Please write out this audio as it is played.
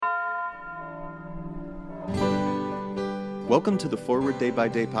Welcome to the Forward Day by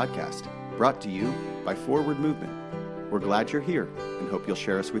Day podcast, brought to you by Forward Movement. We're glad you're here and hope you'll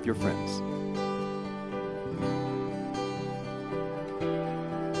share us with your friends.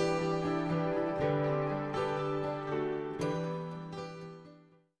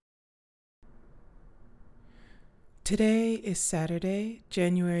 Today is Saturday,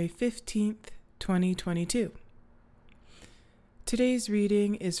 January 15th, 2022. Today's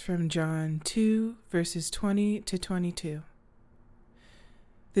reading is from John 2, verses 20 to 22.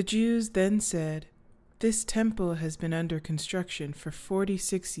 The Jews then said, "This temple has been under construction for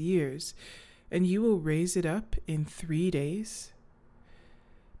 46 years, and you will raise it up in 3 days?"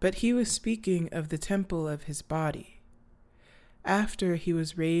 But he was speaking of the temple of his body. After he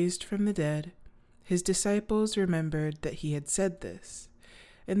was raised from the dead, his disciples remembered that he had said this,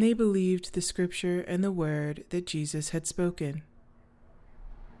 and they believed the scripture and the word that Jesus had spoken.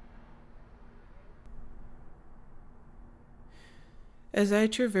 As I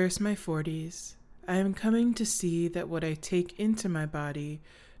traverse my 40s, I am coming to see that what I take into my body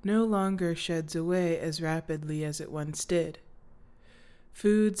no longer sheds away as rapidly as it once did.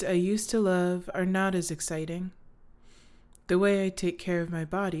 Foods I used to love are not as exciting. The way I take care of my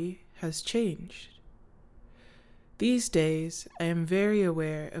body has changed. These days, I am very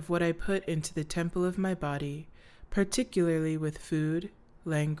aware of what I put into the temple of my body, particularly with food,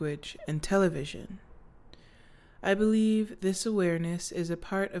 language, and television. I believe this awareness is a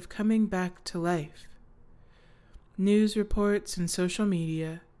part of coming back to life. News reports and social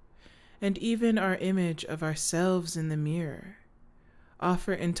media, and even our image of ourselves in the mirror,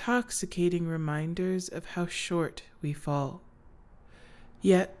 offer intoxicating reminders of how short we fall.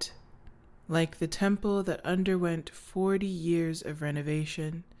 Yet, like the temple that underwent 40 years of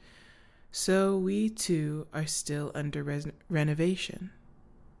renovation, so we too are still under renovation.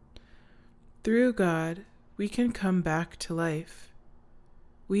 Through God, we can come back to life.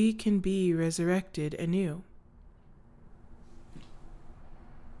 We can be resurrected anew.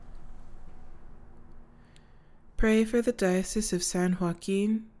 Pray for the Diocese of San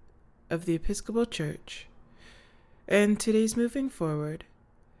Joaquin of the Episcopal Church. And today's moving forward,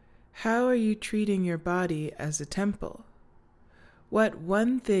 how are you treating your body as a temple? What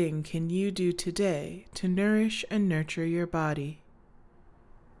one thing can you do today to nourish and nurture your body?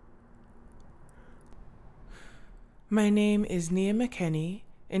 My name is Nia McKenney,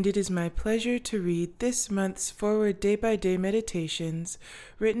 and it is my pleasure to read this month's Forward Day by Day Meditations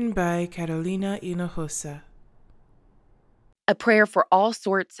written by Carolina Hinojosa. A prayer for all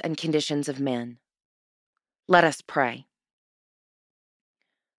sorts and conditions of men. Let us pray.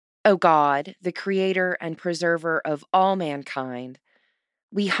 O God, the creator and preserver of all mankind,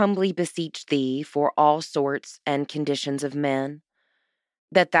 we humbly beseech thee for all sorts and conditions of men,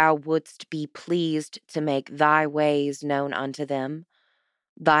 that thou wouldst be pleased to make thy ways known unto them,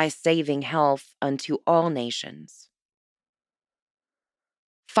 thy saving health unto all nations.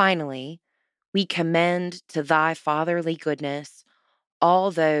 Finally, we commend to thy fatherly goodness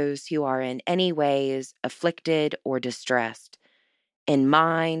all those who are in any ways afflicted or distressed, in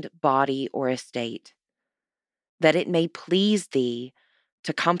mind, body, or estate, that it may please thee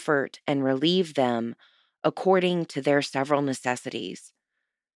to comfort and relieve them according to their several necessities,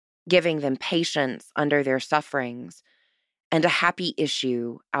 giving them patience under their sufferings, and a happy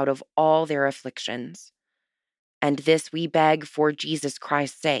issue out of all their afflictions. And this we beg for Jesus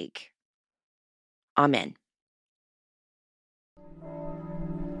Christ's sake. Amen.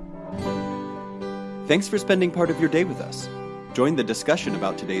 Thanks for spending part of your day with us. Join the discussion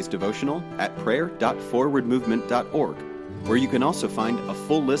about today's devotional at prayer.forwardmovement.org, where you can also find a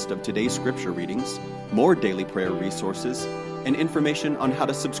full list of today's scripture readings, more daily prayer resources, and information on how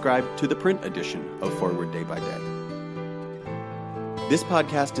to subscribe to the print edition of Forward Day by Day. This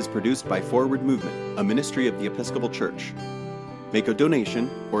podcast is produced by Forward Movement, a ministry of the Episcopal Church. Make a donation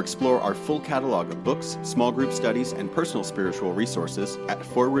or explore our full catalog of books, small group studies, and personal spiritual resources at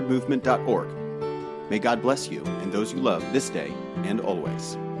forwardmovement.org. May God bless you and those you love this day and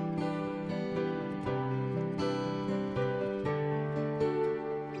always.